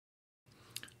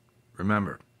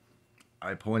Remember,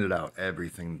 I pointed out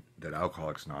everything that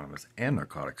Alcoholics Anonymous and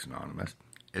Narcotics Anonymous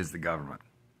is the government.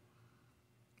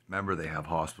 Remember, they have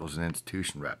hospitals and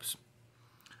institution reps.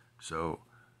 So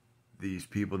these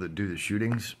people that do the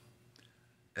shootings,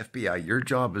 FBI, your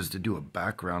job is to do a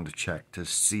background check to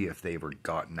see if they were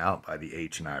gotten out by the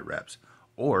H&I reps,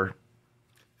 or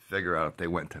figure out if they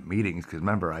went to meetings, because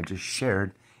remember, I just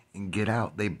shared and get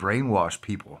out. They brainwash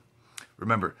people.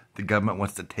 Remember, the government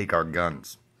wants to take our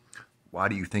guns. Why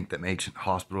do you think that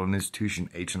hospital and institution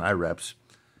H&I reps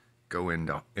go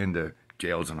into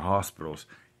jails and hospitals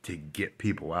to get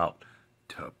people out,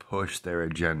 to push their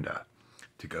agenda,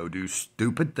 to go do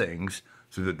stupid things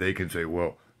so that they can say,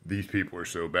 well, these people are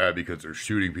so bad because they're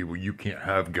shooting people, you can't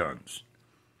have guns.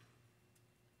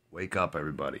 Wake up,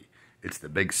 everybody. It's the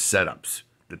big setups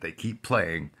that they keep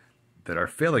playing that are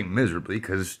failing miserably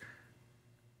because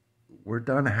we're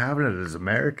done having it as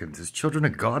Americans, as children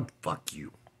of God. Fuck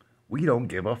you. We don't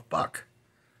give a fuck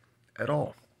at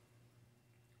all.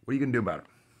 What are you going to do about it?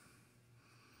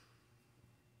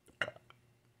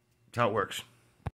 That's how it works.